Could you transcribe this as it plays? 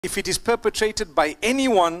If it is perpetrated by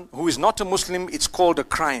anyone who is not a Muslim, it's called a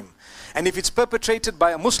crime. And if it's perpetrated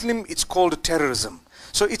by a Muslim, it's called terrorism.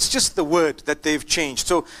 So it's just the word that they've changed.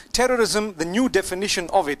 So terrorism, the new definition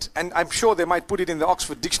of it, and I'm sure they might put it in the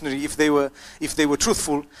Oxford Dictionary if they were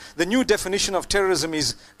truthful. The new definition of terrorism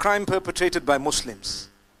is crime perpetrated by Muslims.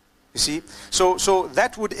 You see, so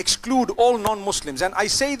that would exclude all non-Muslims. And I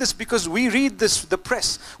say this because we read the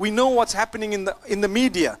press. We know what's happening in the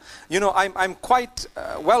media. You know, I'm quite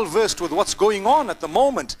well versed with what's going on at the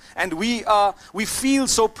moment, and we feel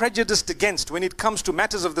so prejudiced against when it comes to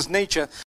matters of this nature.